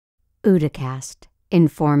OODAcast,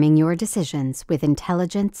 informing your decisions with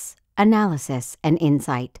intelligence, analysis, and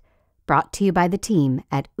insight. Brought to you by the team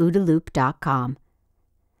at OODAloop.com.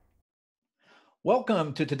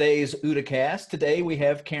 Welcome to today's OODAcast. Today we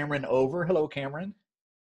have Cameron over. Hello, Cameron.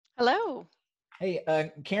 Hello. Hey,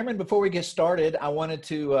 Cameron, before we get started, I wanted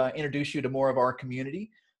to introduce you to more of our community.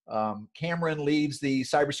 Cameron leads the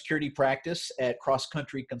cybersecurity practice at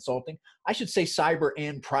CrossCountry Consulting. I should say cyber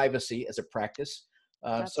and privacy as a practice.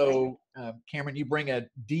 Cameron, you bring a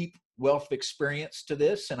deep wealth of experience to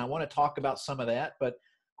this, and I want to talk about some of that. But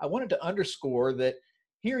I wanted to underscore that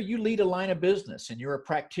here you lead a line of business, and you're a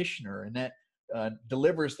practitioner, and that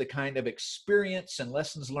delivers the kind of experience and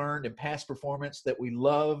lessons learned and past performance that we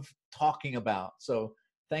love talking about. So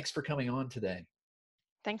thanks for coming on today.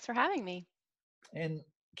 Thanks for having me. And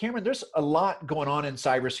Cameron, there's a lot going on in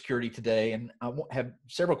cybersecurity today, and I have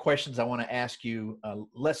several questions I want to ask you,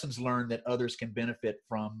 lessons learned that others can benefit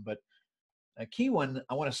from. But a key one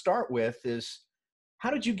I want to start with is, how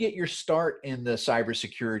did you get your start in the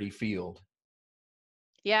cybersecurity field?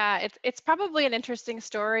 Yeah, it's probably an interesting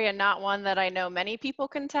story and not one that I know many people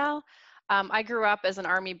can tell. I grew up as an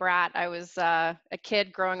Army brat. I was a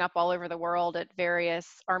kid growing up all over the world at various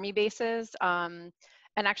Army bases.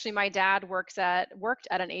 And actually, my dad worked at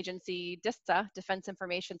an agency, DISA, Defense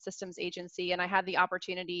Information Systems Agency, and I had the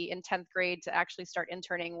opportunity in 10th grade to actually start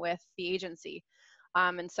interning with the agency.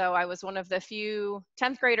 And so I was one of the few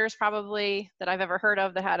 10th graders probably that I've ever heard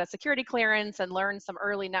of that had a security clearance and learned some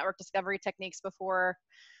early network discovery techniques before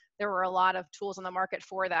there were a lot of tools on the market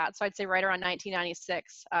for that. So I'd say right around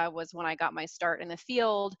 1996 was when I got my start in the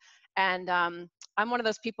field. And I'm one of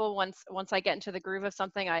those people, once I get into the groove of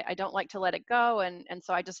something, I don't like to let it go. And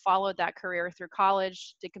so I just followed that career through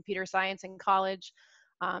college, did computer science in college.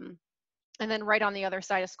 And then right on the other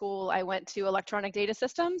side of school, I went to electronic data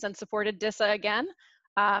systems and supported DISA again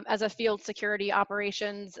as a field security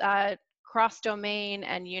operations, cross-domain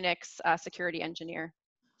and Unix security engineer.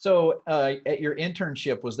 So at your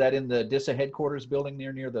internship, was that in the DISA headquarters building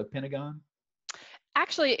near the Pentagon?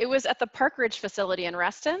 Actually, it was at the Park Ridge facility in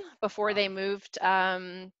Reston before they moved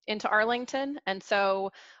into Arlington. And so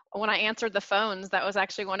when I answered the phones, that was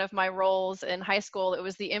actually one of my roles in high school. It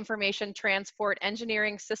was the Information Transport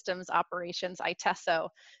Engineering Systems Operations, ITESO.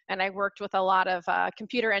 And I worked with a lot of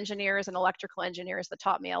computer engineers and electrical engineers that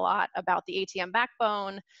taught me a lot about the ATM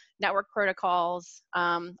backbone, network protocols.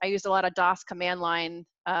 I used a lot of DOS command line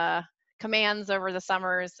commands over the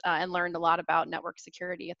summers and learned a lot about network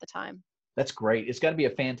security at the time. That's great. It's got to be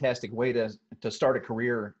a fantastic way to start a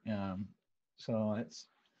career. So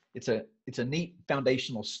it's a neat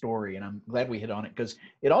foundational story, and I'm glad we hit on it because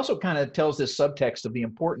it also kind of tells this subtext of the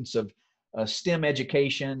importance of STEM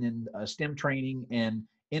education and STEM training and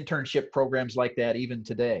internship programs like that even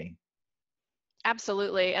today.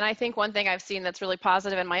 Absolutely. And I think one thing I've seen that's really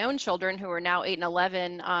positive in my own children who are now 8 and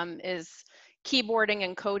 11 is keyboarding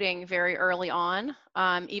and coding very early on.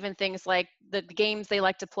 Even things like the games they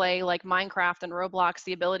like to play, like Minecraft and Roblox,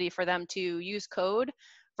 the ability for them to use code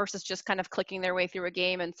versus just kind of clicking their way through a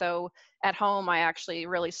game. And so at home, I actually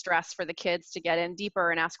really stress for the kids to get in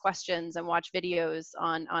deeper and ask questions and watch videos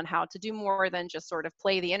on how to do more than just sort of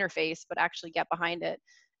play the interface, but actually get behind it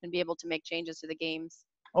and be able to make changes to the games.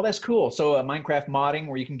 Oh, that's cool. So Minecraft modding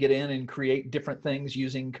where you can get in and create different things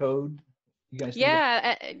using code. You guys do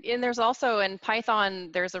that? Yeah, and there's also in Python,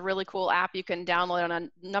 there's a really cool app you can download on a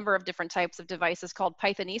number of different types of devices called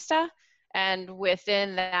Pythonista. And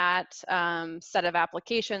within that set of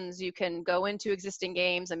applications, you can go into existing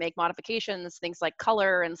games and make modifications, things like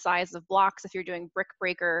color and size of blocks if you're doing Brick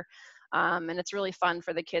Breaker. And it's really fun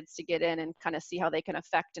for the kids to get in and kind of see how they can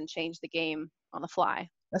affect and change the game on the fly.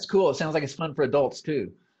 That's cool. It sounds like it's fun for adults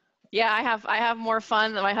too. Yeah, I have more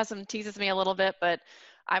fun. My husband teases me a little bit, but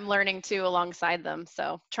I'm learning too alongside them.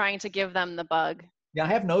 So trying to give them the bug. Yeah, I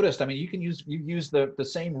have noticed. I mean, you use the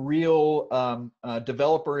same real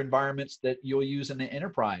developer environments that you'll use in the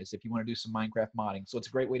enterprise if you want to do some Minecraft modding. So it's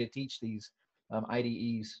a great way to teach these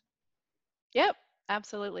IDEs. Yep,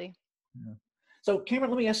 absolutely. Yeah. So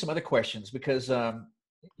Cameron, let me ask some other questions because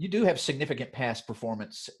you do have significant past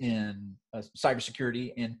performance in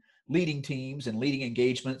cybersecurity and leading teams and leading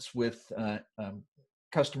engagements with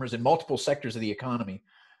customers in multiple sectors of the economy.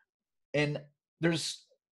 And there's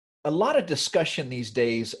a lot of discussion these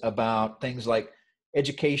days about things like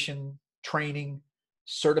education, training,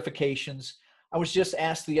 certifications. I was just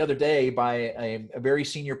asked the other day by a very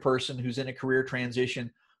senior person who's in a career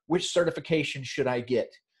transition, which certification should I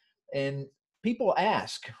get? And people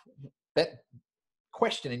ask that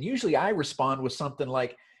question. And usually I respond with something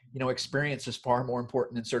like, experience is far more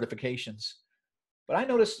important than certifications. But I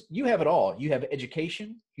notice you have it all. You have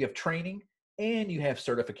education, you have training, and you have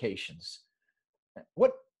certifications.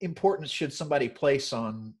 What importance should somebody place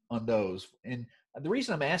on those? And the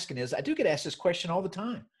reason I'm asking is I do get asked this question all the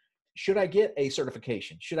time. Should I get a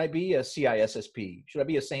certification? Should I be a CISSP? Should I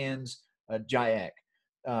be a SANS, a JIAC?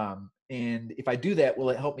 And if I do that, will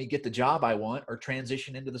it help me get the job I want or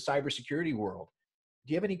transition into the cybersecurity world?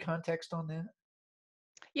 Do you have any context on that?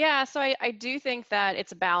 Yeah, so I do think that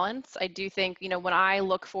it's a balance. I do think, when I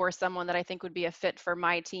look for someone that I think would be a fit for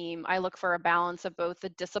my team, I look for a balance of both the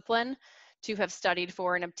discipline to have studied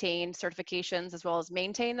for and obtained certifications as well as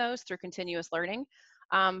maintain those through continuous learning.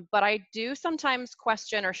 But I do sometimes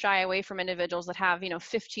question or shy away from individuals that have,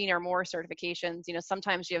 15 or more certifications.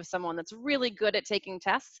 Sometimes you have someone that's really good at taking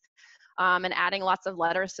tests and adding lots of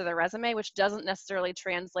letters to their resume, which doesn't necessarily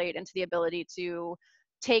translate into the ability to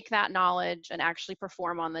take that knowledge and actually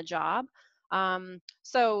perform on the job.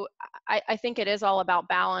 So I think it is all about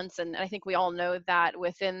balance. And I think we all know that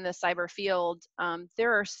within the cyber field,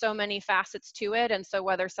 there are so many facets to it. And so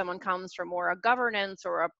whether someone comes from more a governance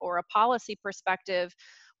or a policy perspective,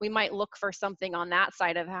 we might look for something on that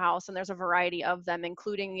side of the house. And there's a variety of them,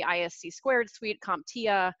 including the ISC squared suite,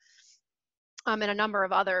 CompTIA, and a number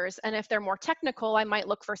of others. And if they're more technical, I might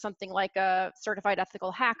look for something like a certified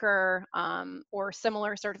ethical hacker or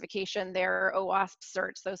similar certification there, OWASP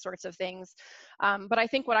certs, those sorts of things. But I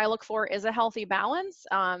think what I look for is a healthy balance.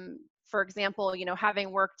 For example,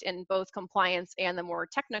 having worked in both compliance and the more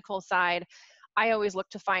technical side, I always look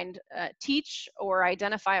to teach or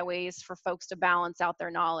identify ways for folks to balance out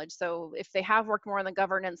their knowledge. So if they have worked more on the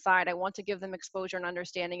governance side, I want to give them exposure and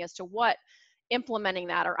understanding as to what implementing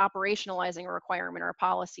that or operationalizing a requirement or a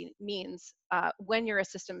policy means when you're a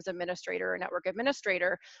systems administrator or network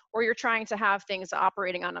administrator, or you're trying to have things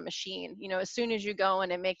operating on a machine. As soon as you go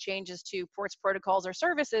in and make changes to ports, protocols, or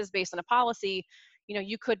services based on a policy,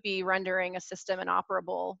 you could be rendering a system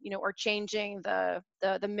inoperable, or changing the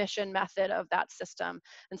mission method of that system.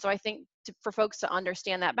 And so I think for folks to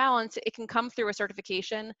understand that balance, it can come through a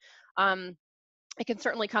certification. It can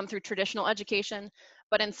certainly come through traditional education,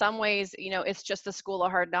 but in some ways, it's just the school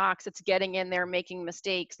of hard knocks. It's getting in there, making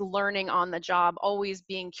mistakes, learning on the job, always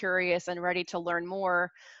being curious and ready to learn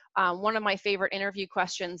more. One of my favorite interview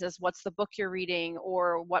questions is, what's the book you're reading,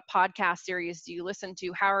 or what podcast series do you listen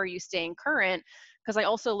to? How are you staying current? Because I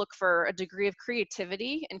also look for a degree of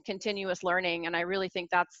creativity and continuous learning. And I really think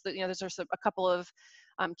that's there's just a couple of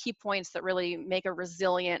key points that really make a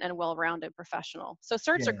resilient and well-rounded professional. So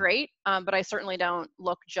certs are Yeah. great, but I certainly don't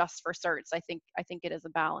look just for certs. I think it is a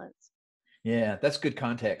balance. Yeah, that's good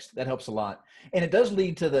context. That helps a lot. And it does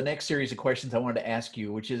lead to the next series of questions I wanted to ask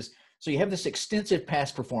you, which is, so you have this extensive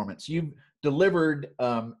past performance. You've delivered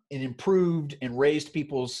and improved and raised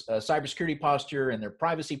people's cybersecurity posture and their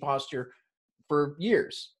privacy posture for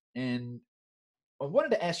years. And I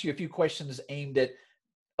wanted to ask you a few questions aimed at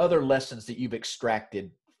other lessons that you've extracted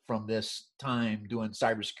from this time doing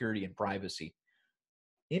cybersecurity and privacy.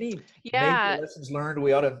 Any major Yeah. lessons learned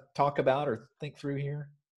we ought to talk about or think through here?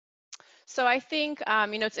 So I think,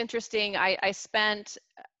 it's interesting. I spent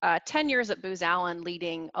 10 years at Booz Allen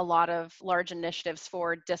leading a lot of large initiatives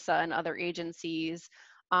for DISA and other agencies.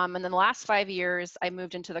 And then the last 5 years, I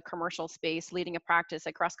moved into the commercial space, leading a practice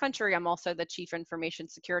at CrossCountry. I'm also the Chief Information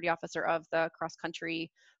Security Officer of the CrossCountry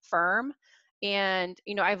firm. And,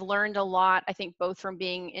 I've learned a lot, I think, both from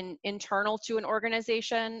being internal to an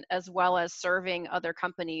organization as well as serving other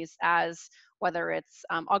companies, as whether it's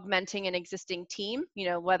augmenting an existing team,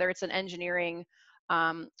 whether it's an engineering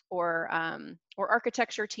or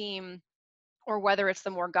architecture team, or whether it's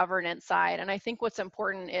the more governance side. And I think what's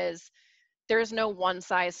important is there's no one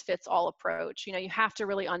size fits all approach. You have to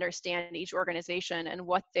really understand each organization and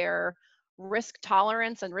what their risk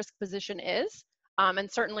tolerance and risk position is.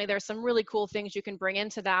 And certainly there's some really cool things you can bring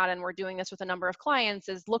into that. And we're doing this with a number of clients,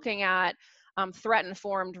 is looking at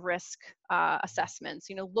threat-informed risk assessments,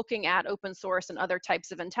 looking at open source and other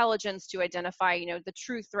types of intelligence to identify, the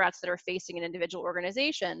true threats that are facing an individual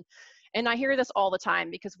organization. And I hear this all the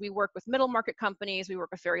time because we work with middle market companies, we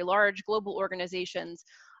work with very large global organizations,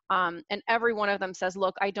 and every one of them says,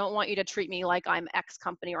 look, I don't want you to treat me like I'm X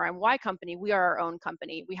company or I'm Y company. We are our own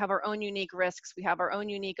company. We have our own unique risks. We have our own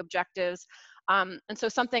unique objectives. And so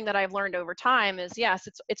something that I've learned over time is, yes,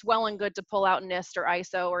 it's well and good to pull out NIST or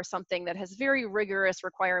ISO or something that has very rigorous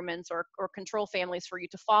requirements or control families for you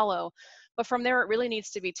to follow. But from there, it really needs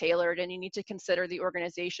to be tailored, and you need to consider the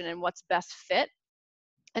organization and what's best fit.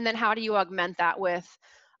 And then how do you augment that with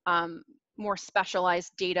more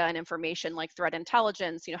specialized data and information like threat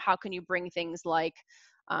intelligence? How can you bring things like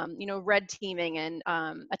red teaming and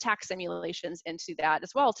attack simulations into that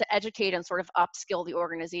as well, to educate and sort of upskill the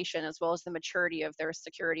organization as well as the maturity of their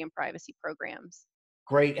security and privacy programs.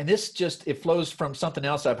 Great. And this it flows from something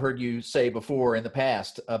else I've heard you say before in the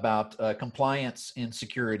past about compliance in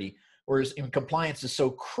security, whereas compliance is so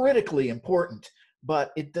critically important,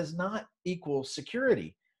 but it does not equal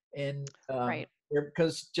security. And Right.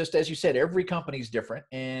 because just as you said, every company is different,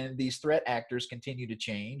 and these threat actors continue to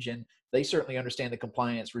change, and they certainly understand the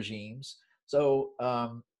compliance regimes. So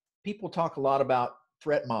people talk a lot about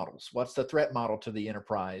threat models. What's the threat model to the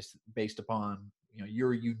enterprise based upon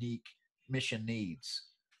your unique mission needs?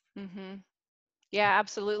 Mm-hmm. Yeah,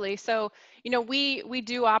 absolutely. So, we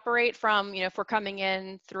do operate from, if we're coming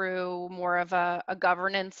in through more of a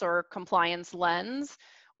governance or compliance lens,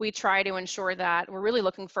 we try to ensure that we're really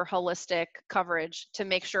looking for holistic coverage to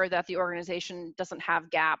make sure that the organization doesn't have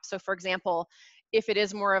gaps. So, for example, if it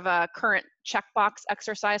is more of a current checkbox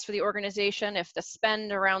exercise for the organization, if the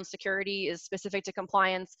spend around security is specific to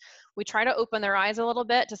compliance, we try to open their eyes a little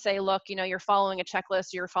bit to say, look, you're following a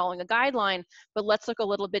checklist, you're following a guideline, but let's look a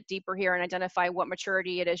little bit deeper here and identify what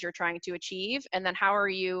maturity it is you're trying to achieve. And then how are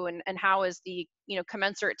you and how is the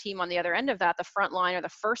commensurate team on the other end of that, the front line or the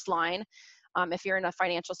first line, if you're in a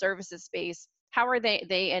financial services space, how are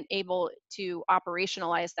they able to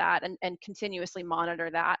operationalize that and continuously monitor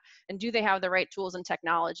that? And do they have the right tools and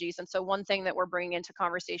technologies? And so one thing that we're bringing into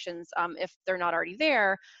conversations, if they're not already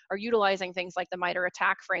there, are utilizing things like the MITRE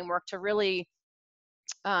ATT&CK framework to really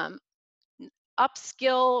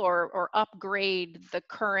upskill or upgrade the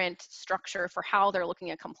current structure for how they're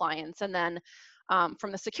looking at compliance. And then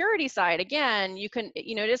from the security side, again,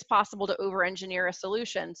 it is possible to over-engineer a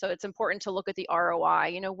solution. So it's important to look at the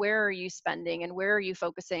ROI. Where are you spending and where are you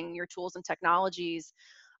focusing your tools and technologies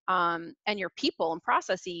and your people and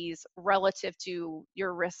processes relative to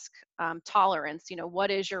your risk tolerance?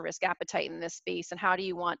 What is your risk appetite in this space, and how do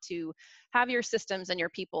you want to have your systems and your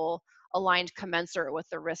people aligned commensurate with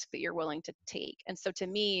the risk that you're willing to take? And so to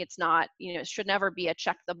me, it's not, it should never be a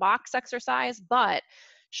check the box exercise, but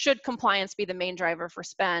should compliance be the main driver for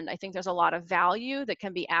spend? I think there's a lot of value that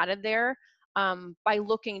can be added there by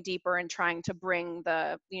looking deeper and trying to bring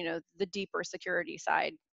the deeper security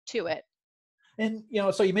side to it. And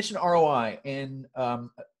so you mentioned ROI, and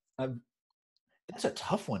that's a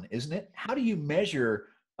tough one, isn't it? How do you measure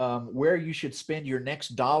where you should spend your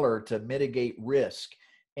next dollar to mitigate risk?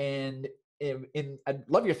 And I'd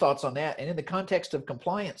love your thoughts on that. And in the context of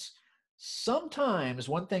compliance, sometimes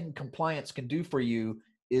one thing compliance can do for you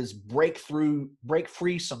is break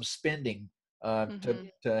free some spending to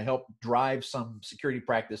help drive some security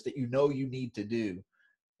practice that you need to do.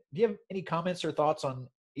 Do you have any comments or thoughts on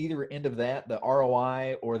either end of that, the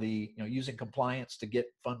ROI or the using compliance to get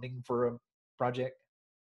funding for a project?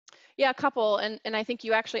 Yeah, a couple. And I think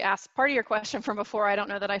you actually asked part of your question from before. I don't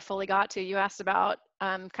know that I fully got to. You asked about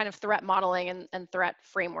kind of threat modeling and threat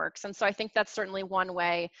frameworks. And so I think that's certainly one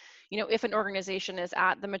way, if an organization is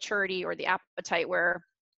at the maturity or the appetite where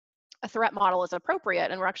a threat model is appropriate.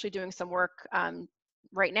 And we're actually doing some work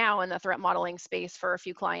right now in the threat modeling space for a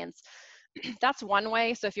few clients. That's one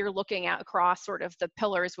way. So if you're looking at across sort of the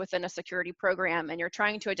pillars within a security program and you're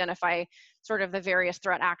trying to identify sort of the various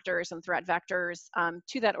threat actors and threat vectors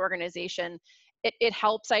to that organization, it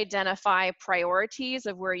helps identify priorities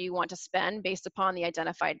of where you want to spend based upon the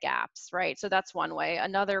identified gaps, right? So that's one way.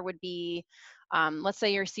 Another would be, let's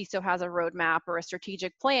say your CISO has a roadmap or a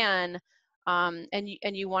strategic plan, and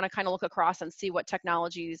you want to kind of look across and see what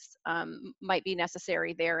technologies might be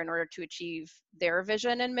necessary there in order to achieve their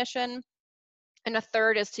vision and mission. And a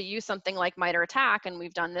third is to use something like MITRE ATT&CK, and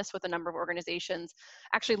we've done this with a number of organizations,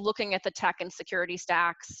 actually looking at the tech and security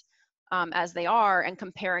stacks as they are and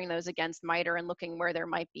comparing those against MITRE and looking where there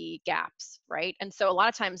might be gaps, right? And so a lot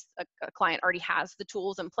of times a client already has the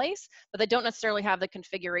tools in place, but they don't necessarily have the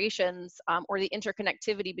configurations or the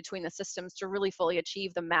interconnectivity between the systems to really fully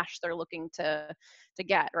achieve the mesh they're looking to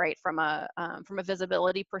get, right? From a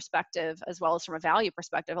visibility perspective, as well as from a value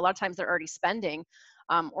perspective. A lot of times they're already spending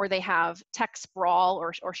or they have tech sprawl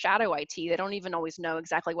or shadow IT. They don't even always know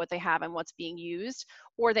exactly what they have and what's being used,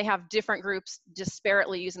 or they have different groups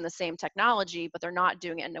disparately using the same technology, but they're not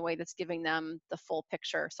doing it in a way that's giving them the full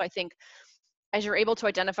picture. So I think as you're able to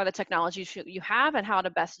identify the technologies you have and how to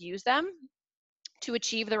best use them to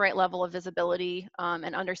achieve the right level of visibility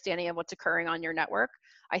and understanding of what's occurring on your network,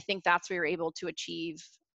 I think that's where you're able to achieve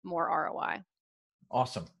more ROI.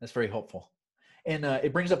 Awesome. That's very helpful. And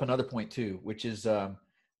it brings up another point too, which is,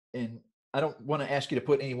 and I don't want to ask you to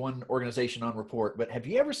put any one organization on report, but have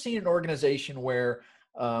you ever seen an organization where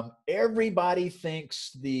everybody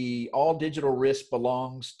thinks the all digital risk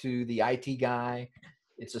belongs to the IT guy?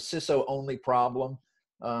 it's a CISO only problem.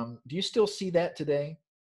 Do you still see that today?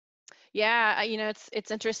 Yeah,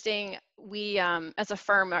 it's interesting. We as a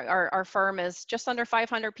firm, our firm is just under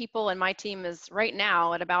 500 people, and my team is right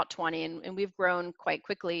now at about 20, and we've grown quite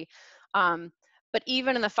quickly. Um, but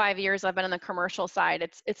even in the 5 years I've been in the commercial side,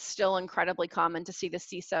 it's still incredibly common to see the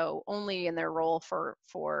CISO only in their role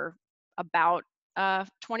for about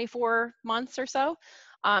 24 months or so.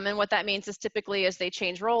 And what that means is typically as they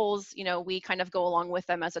change roles, we kind of go along with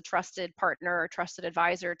them as a trusted partner or trusted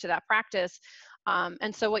advisor to that practice.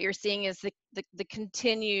 And so what you're seeing is the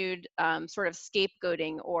continued sort of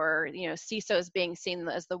scapegoating, or CISOs being seen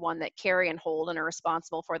as the one that carry and hold and are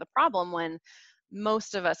responsible for the problem, when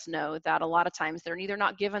most of us know that a lot of times they're either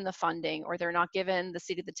not given the funding or they're not given the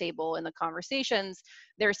seat at the table in the conversations.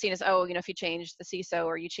 They're seen as, oh, if you change the CISO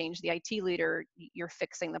or you change the IT leader, you're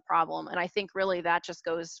fixing the problem. And I think really that just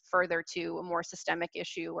goes further to a more systemic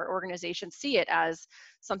issue where organizations see it as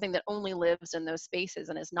something that only lives in those spaces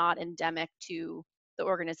and is not endemic to the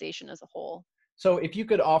organization as a whole. So if you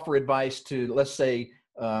could offer advice to, let's say,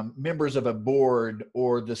 members of a board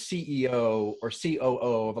or the CEO or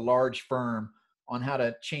COO of a large firm on how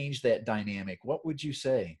to change that dynamic, what would you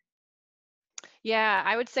say? Yeah,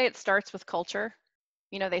 I would say it starts with culture.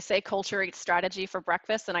 They say culture eats strategy for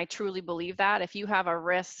breakfast, and I truly believe that. If you have a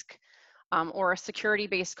risk or a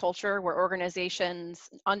security-based culture where organizations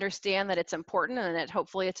understand that it's important and that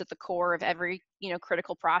hopefully it's at the core of every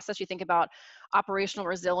critical process. You think about operational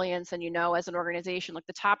resilience, and as an organization, like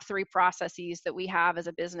the top 3 processes that we have as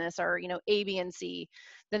a business are A, B, and C.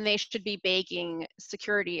 Then they should be baking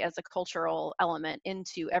security as a cultural element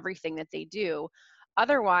into everything that they do.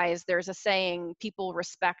 Otherwise, there's a saying, people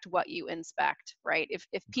respect what you inspect, right?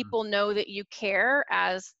 If people know that you care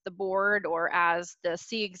as the board or as the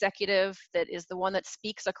C executive that is the one that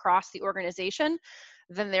speaks across the organization,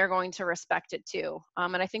 then they're going to respect it too.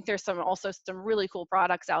 And I think there's also some really cool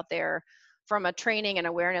products out there from a training and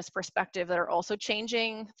awareness perspective that are also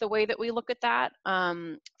changing the way that we look at that,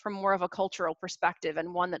 from more of a cultural perspective,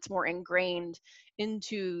 and one that's more ingrained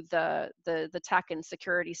into the tech and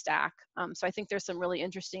security stack. So I think there's some really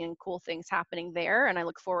interesting and cool things happening there, and I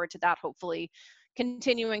look forward to that hopefully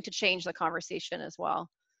continuing to change the conversation as well.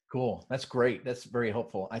 Cool. That's great. That's very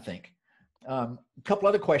helpful, I think. A couple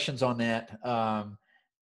other questions on that.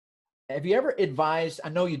 Have you ever advised, I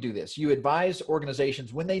know you do this, you advise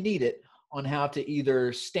organizations when they need it on how to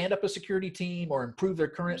either stand up a security team or improve their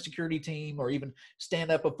current security team, or even stand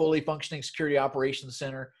up a fully functioning security operations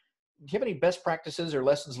center? Do you have any best practices or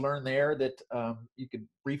lessons learned there that you could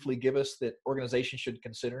briefly give us that organizations should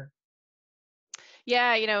consider?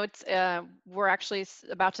 Yeah, it's we're actually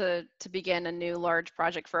about to begin a new large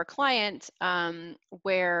project for a client,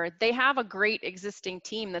 where they have a great existing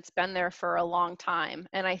team that's been there for a long time.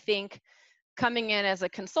 And I think coming in as a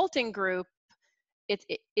consulting group,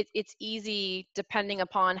 it's easy, depending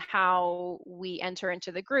upon how we enter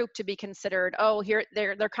into the group, to be considered, oh, here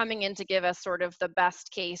they're coming in to give us sort of the best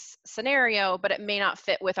case scenario, but it may not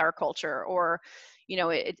fit with our culture, or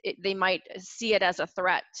they might see it as a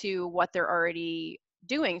threat to what they're already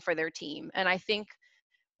doing for their team. And I think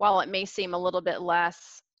while it may seem a little bit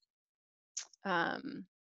less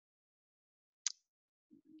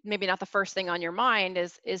maybe not the first thing on your mind,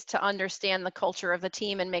 is to understand the culture of the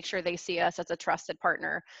team and make sure they see us as a trusted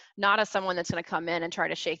partner, not as someone that's going to come in and try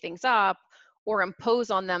to shake things up or impose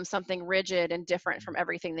on them something rigid and different from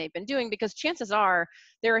everything they've been doing, because chances are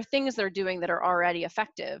there are things they're doing that are already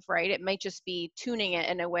effective, right? It might just be tuning it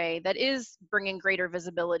in a way that is bringing greater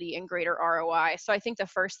visibility and greater ROI. So I think the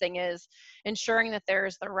first thing is ensuring that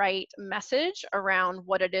there's the right message around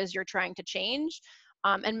what it is you're trying to change,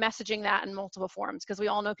 and messaging that in multiple forms, because we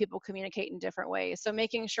all know people communicate in different ways. So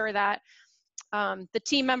making sure that the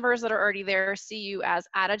team members that are already there see you as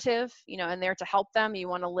additive, and there to help them. You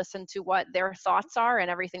want to listen to what their thoughts are and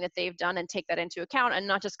everything that they've done and take that into account, and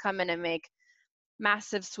not just come in and make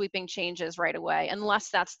massive sweeping changes right away, unless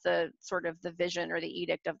that's the sort of the vision or the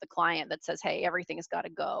edict of the client that says, hey, everything has got to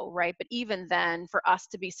go, right? But even then, for us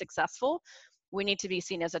to be successful, we need to be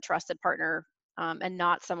seen as a trusted partner, and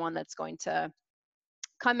not someone that's going to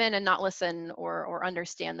come in and not listen or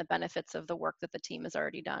understand the benefits of the work that the team has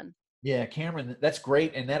already done. Yeah, Cameron, that's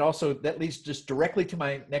great. And that leads just directly to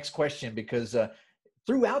my next question, because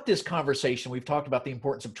throughout this conversation, we've talked about the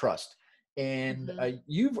importance of trust. And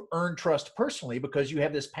you've earned trust personally because you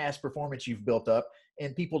have this past performance you've built up,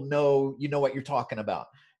 and people know you know what you're talking about.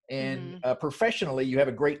 And professionally, you have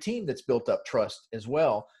a great team that's built up trust as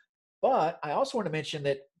well. But I also want to mention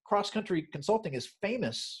that CrossCountry Consulting is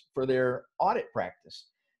famous for their audit practice.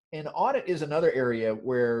 And audit is another area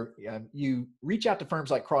where you reach out to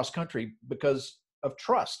firms like CrossCountry because of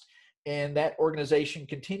trust. And that organization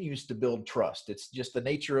continues to build trust. It's just the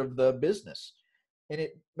nature of the business. And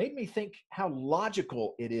it made me think how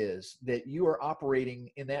logical it is that you are operating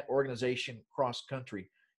in that organization cross country.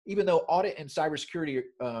 Even though audit and cybersecurity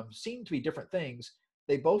seem to be different things,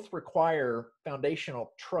 they both require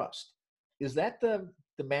foundational trust. Is that the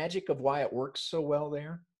magic of why it works so well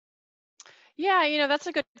there? Yeah, that's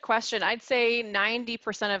a good question. I'd say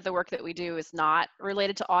 90% of the work that we do is not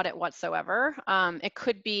related to audit whatsoever. It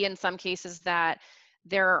could be in some cases that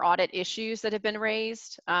there are audit issues that have been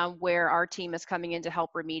raised where our team is coming in to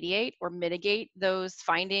help remediate or mitigate those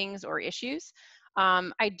findings or issues.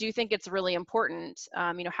 I do think it's really important,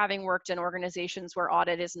 having worked in organizations where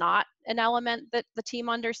audit is not an element that the team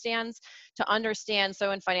understands, to understand.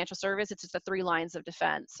 So in financial service, it's just the 3 lines of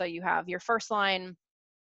defense. So you have your first line,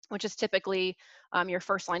 which is typically your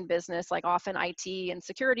first line business, like often IT and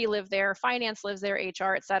security live there, finance lives there,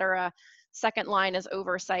 HR, et cetera. Second line is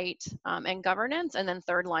oversight and governance. And then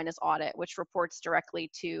third line is audit, which reports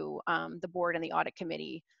directly to the board and the audit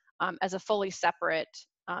committee as a fully separate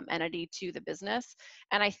entity to the business.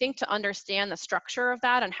 And I think to understand the structure of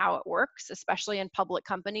that and how it works, especially in public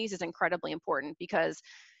companies, is incredibly important, because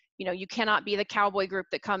you cannot be the cowboy group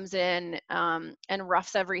that comes in and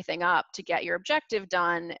roughs everything up to get your objective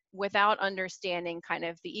done without understanding kind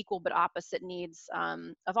of the equal but opposite needs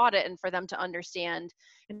of audit, and for them to understand,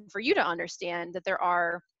 and for you to understand, that there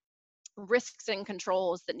are risks and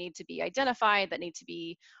controls that need to be identified, that need to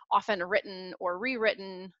be often written or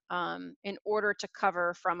rewritten in order to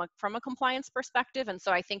cover from a compliance perspective. And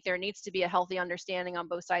so I think there needs to be a healthy understanding on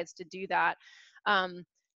both sides to do that.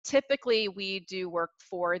 Typically, we do work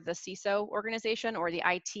for the CISO organization or the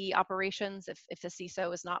IT operations if the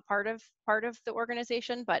CISO is not part of the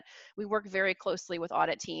organization, but we work very closely with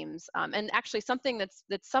audit teams. And actually, something that's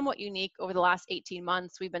somewhat unique over the last 18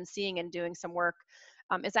 months, we've been seeing and doing some work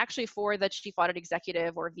is actually for the chief audit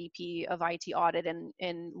executive or VP of IT audit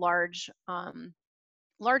in larger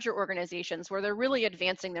organizations where they're really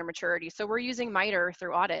advancing their maturity. So we're using MITRE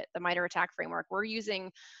through audit, the MITRE attack framework. We're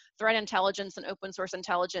using threat intelligence and open source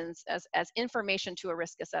intelligence as information to a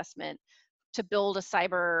risk assessment to build a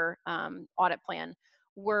cyber audit plan.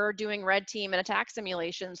 We're doing red team and attack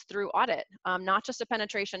simulations through audit, not just a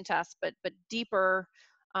penetration test, but deeper.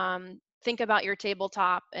 Think about your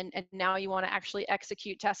tabletop, and now you want to actually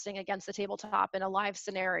execute testing against the tabletop in a live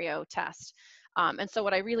scenario test. And so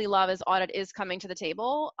what I really love is audit is coming to the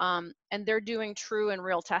table, and they're doing true and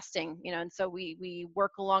real testing, and so we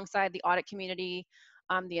work alongside the audit community,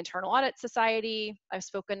 the Internal Audit Society. I've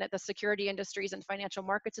spoken at the Security Industries and Financial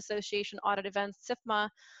Markets Association audit events,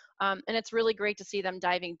 SIFMA, and it's really great to see them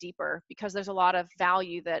diving deeper, because there's a lot of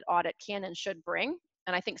value that audit can and should bring,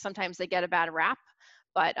 and I think sometimes they get a bad rap.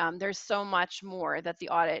 But there's so much more that the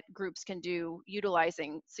audit groups can do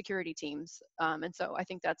utilizing security teams. And so I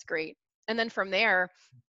think that's great. And then from there,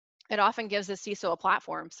 it often gives the CISO a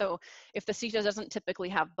platform. So if the CISO doesn't typically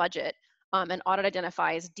have budget, and audit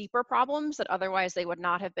identifies deeper problems that otherwise they would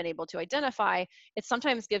not have been able to identify, it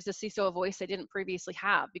sometimes gives the CISO a voice they didn't previously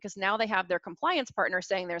have, because now they have their compliance partner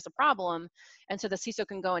saying there's a problem. And so the CISO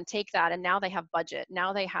can go and take that, and now they have budget.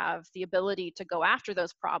 Now they have the ability to go after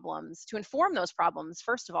those problems, to inform those problems,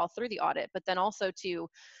 first of all, through the audit, but then also to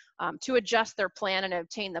adjust their plan and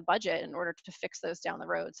obtain the budget in order to fix those down the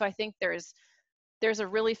road. So I think there's a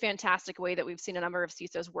really fantastic way that we've seen a number of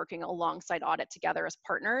CISOs working alongside audit together as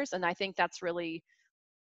partners. And I think that's really,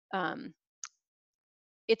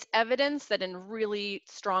 it's evidence that in really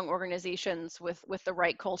strong organizations with the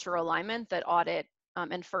right cultural alignment, that audit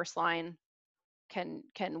and first line can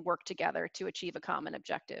work together to achieve a common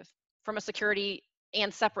objective from a security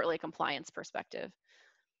and separately compliance perspective.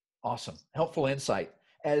 Awesome. Helpful insight,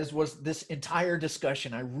 as was this entire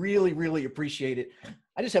discussion. I really, really appreciate it.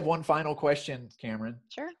 I just have one final question, Cameron.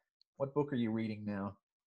 Sure. What book are you reading now?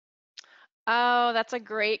 Oh, that's a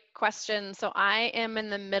great question. So I am in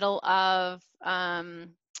the middle of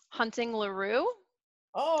Hunting LaRue.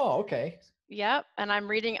 Oh, okay. Yep, and I'm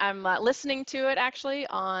listening to it actually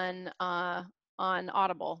on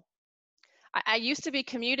Audible. I used to be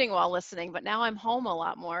commuting while listening, but now I'm home a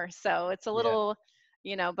lot more. So it's a little,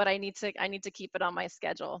 but I need to keep it on my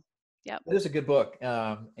schedule. Yep. It is a good book.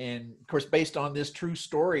 And of course, based on this true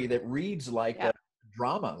story that reads like a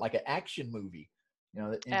drama, like an action movie.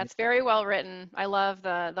 Yeah, it's very well written. I love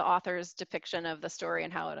the author's depiction of the story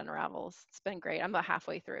and how it unravels. It's been great. I'm about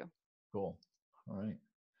halfway through. Cool. All right.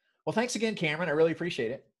 Well, thanks again, Cameron. I really appreciate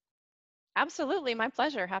it. Absolutely. My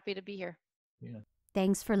pleasure. Happy to be here. Yeah.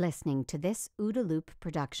 Thanks for listening to this OODA Loop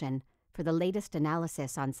production. For the latest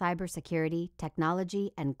analysis on cybersecurity,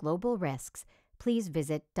 technology, and global risks, please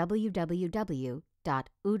visit www.oodaloop.com.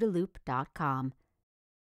 www.oodaloop.com